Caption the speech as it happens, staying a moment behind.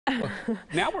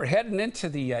Now we're heading into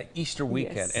the Easter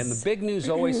weekend, Yes. and the big news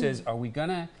always is, are we going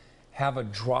to have a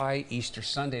dry Easter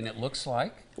Sunday? And it looks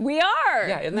like. We are.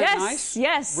 Yeah, isn't that nice?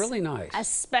 Yes. Really nice.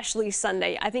 Especially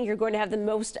Sunday. I think you're going to have the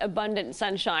most abundant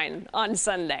sunshine on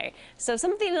Sunday. So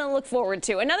something to look forward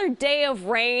to. Another day of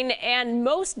rain, and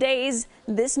most days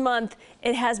this month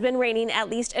it has been raining at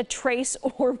least a trace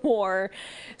or more.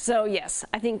 So yes,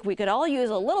 I think we could all use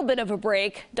a little bit of a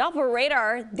break. Doppler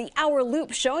radar, the hour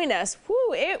loop showing us,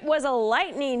 it was a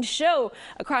lightning show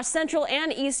across central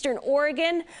and eastern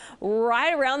Oregon.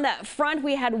 Right around that front,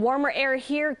 we had warmer air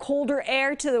here, colder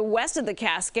air to the west of the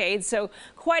Cascades, so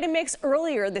quite a mix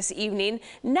earlier this evening.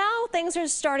 Now things are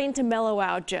starting to mellow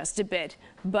out just a bit,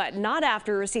 but not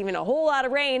after receiving a whole lot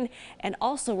of rain and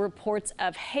also reports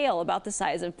of hail about the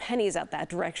size of pennies out that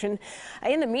direction.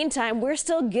 In the meantime, we're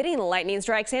still getting lightning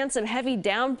strikes and some heavy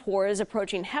downpours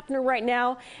approaching Heppner right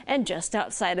now and just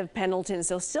outside of Pendleton,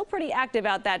 so still pretty active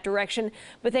out that direction,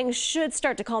 but things should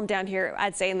start to calm down here,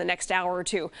 I'd say, in the next hour or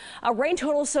two. A rain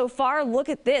total so far, look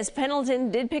at this. Pendleton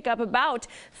did pick up about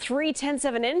 3/10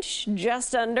 of an inch,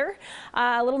 just under.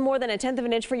 A little more than 1/10 of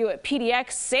an inch for you at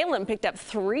PDX. Salem picked up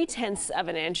 3/10 of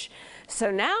an inch.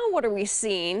 So now what are we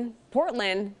seeing?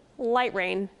 Portland, light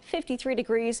rain, 53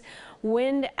 degrees,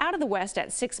 wind out of the west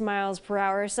at 6 miles per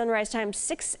hour, sunrise time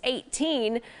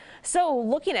 6:18. So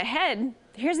looking ahead,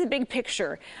 here's the big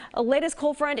picture. A latest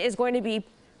cold front is going to be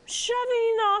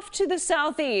shoving off to the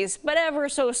southeast, but ever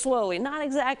so slowly, not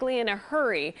exactly in a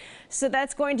hurry. So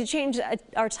that's going to change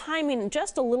our timing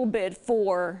just a little bit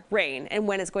for rain and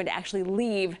when it's going to actually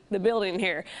leave the building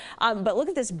here. But look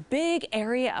at this big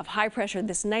area of high pressure,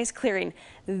 this nice clearing.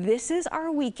 This is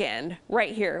our weekend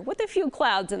right here with a few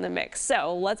clouds in the mix.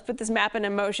 So let's put this map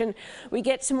in motion. We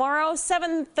get tomorrow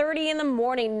 7:30 in the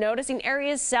morning, noticing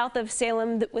areas south of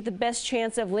Salem with the best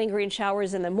chance of lingering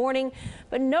showers in the morning,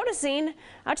 but noticing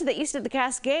out to the east of the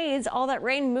Cascades, all that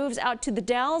rain moves out to the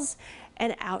Dells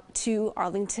and out to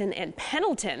Arlington and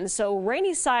Pendleton. So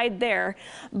rainy side there,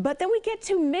 but then we get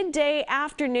to midday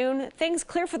afternoon, things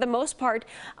clear for the most part,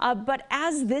 but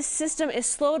as this system is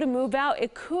slow to move out,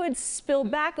 it could spill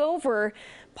back over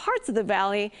parts of the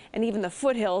valley and even the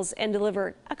foothills and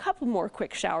deliver a couple more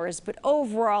quick showers, but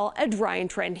overall a drying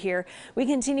trend here. We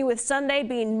continue with Sunday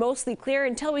being mostly clear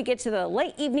until we get to the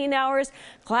late evening hours.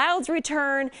 Clouds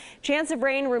return. Chance of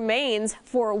rain remains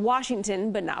for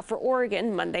Washington, but not for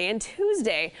Oregon Monday and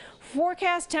Tuesday.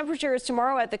 Forecast temperatures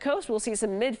tomorrow at the coast, we'll see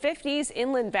some mid-50s,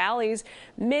 inland valleys,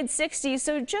 mid-60s,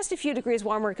 so just a few degrees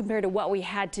warmer compared to what we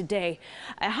had today.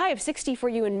 A high of 60 for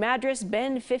you in Madras,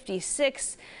 Bend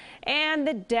 56, and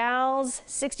the Dalles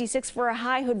 66 for a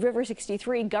high, Hood River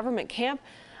 63, Government Camp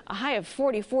a high of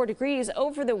 44 degrees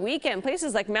over the weekend.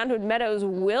 Places like Mount Hood Meadows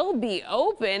will be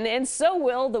open, and so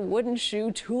will the Wooden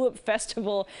Shoe Tulip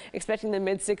Festival, expecting the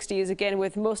mid-60s again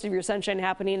with most of your sunshine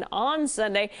happening on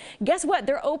Sunday. Guess what?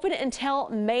 They're open until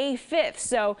May 5th,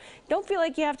 so don't feel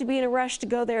like you have to be in a rush to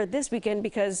go there this weekend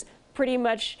because pretty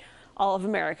much all of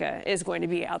America is going to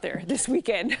be out there this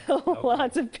weekend. Okay.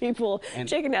 Lots of people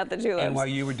checking out the tulips. And while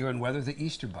you were doing weather, the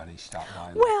Easter Bunny stopped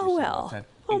by. Well.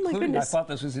 Oh my goodness. I thought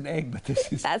this was an egg, but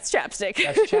this is... That's chapstick.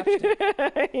 That's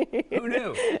chapstick. Who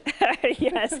knew?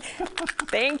 Yes.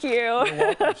 Thank you. You're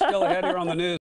welcome. Still ahead here on the news.